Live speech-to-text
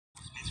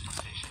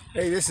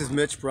Hey, this is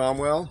Mitch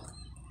Bromwell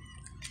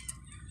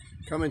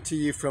coming to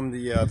you from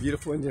the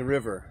beautiful Indian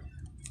River.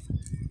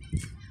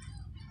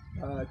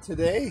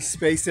 Today,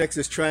 SpaceX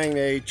is trying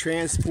a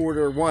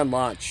Transporter-1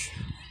 launch.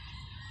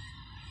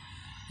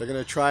 They're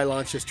going to try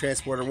launch this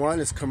Transporter-1.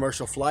 It's a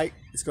commercial flight.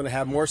 It's going to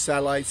have more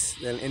satellites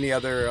than any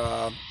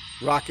other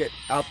rocket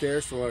out there,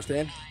 from what I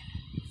understand.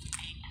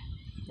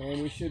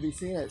 And we should be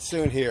seeing it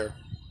soon here.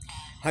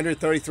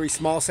 133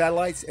 small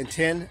satellites and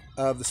 10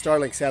 of the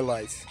StarLink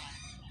satellites.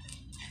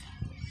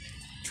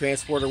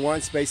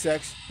 Transporter-1,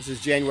 SpaceX. This is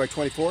January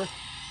 24th.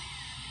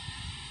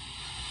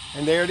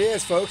 And there it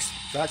is, folks.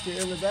 Back there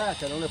in the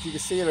back. I don't know if you can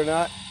see it or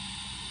not.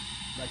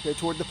 Back there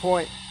toward the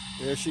point.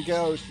 There she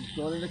goes. She's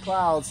going in the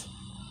clouds.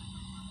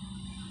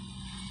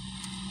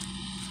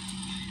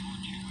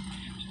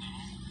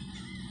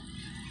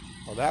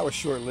 Well, that was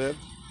short-lived.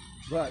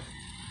 But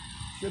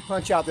should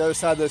punch out the other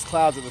side of those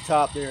clouds at the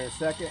top there in a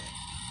second.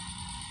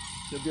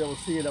 Should be able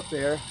to see it up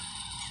there.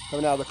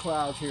 Coming out of the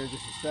clouds here in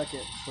just a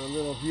second for a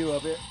little view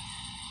of it.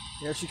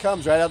 Here she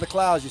comes right out of the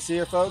clouds. You see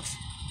her, folks?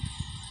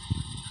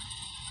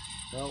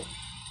 Well,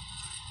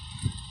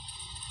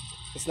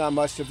 it's not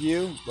much to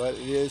view, but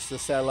it is the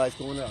satellites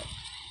going up.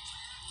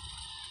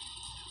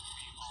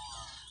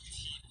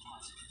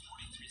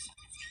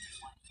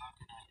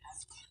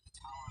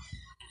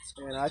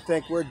 And I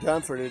think we're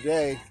done for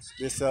today.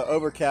 This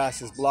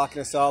overcast is blocking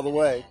us all the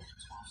way.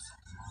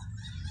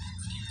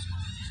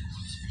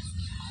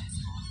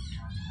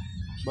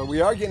 But we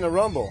are getting a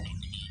rumble.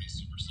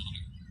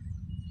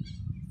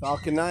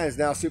 Falcon 9 is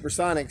now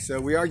supersonic, so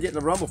we are getting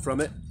a rumble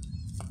from it.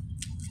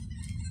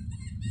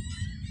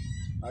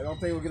 I don't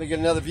think we're going to get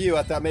another view.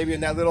 I thought maybe in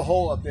that little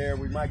hole up there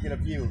we might get a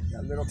view.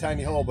 That little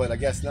tiny hole, but I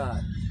guess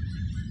not.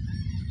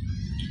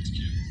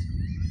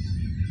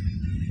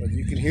 But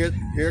you can hear,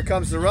 here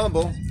comes the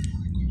rumble.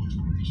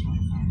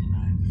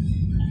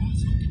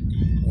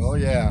 Oh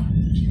yeah.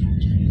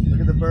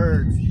 Look at the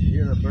birds.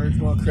 You hear the birds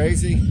going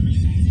crazy?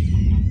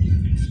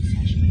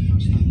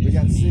 We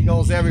got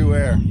seagulls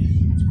everywhere.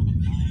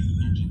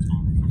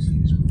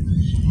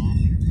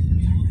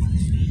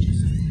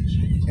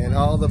 And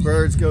all the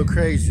birds go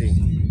crazy.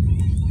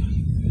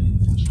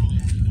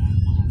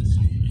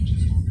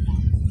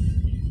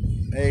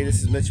 Hey,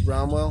 this is Mitch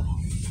Bromwell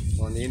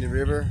on the Indian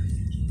River.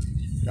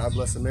 God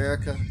bless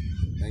America,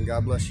 and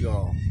God bless you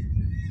all.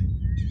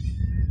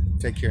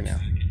 Take care now.